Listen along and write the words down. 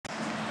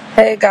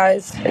Hey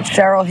guys, it's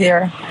Cheryl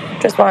here.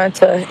 Just wanted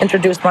to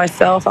introduce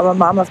myself. I'm a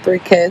mom of 3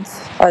 kids,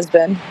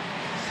 husband,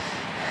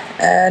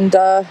 and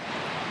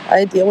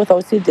I deal with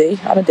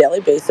OCD on a daily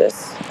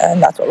basis,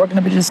 and that's what we're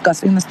going to be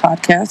discussing in this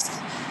podcast.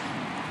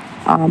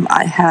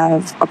 I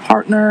have a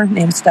partner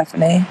named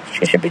Stephanie.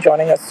 She should be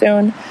joining us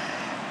soon.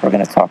 We're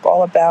going to talk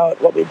all about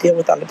what we deal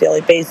with on a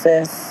daily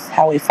basis,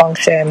 how we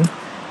function,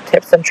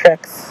 tips and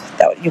tricks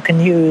that you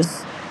can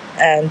use,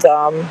 and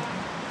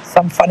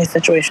some funny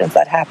situations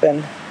that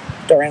happen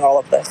during all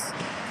of this.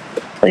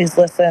 Please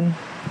listen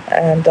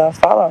and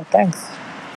follow. Thanks.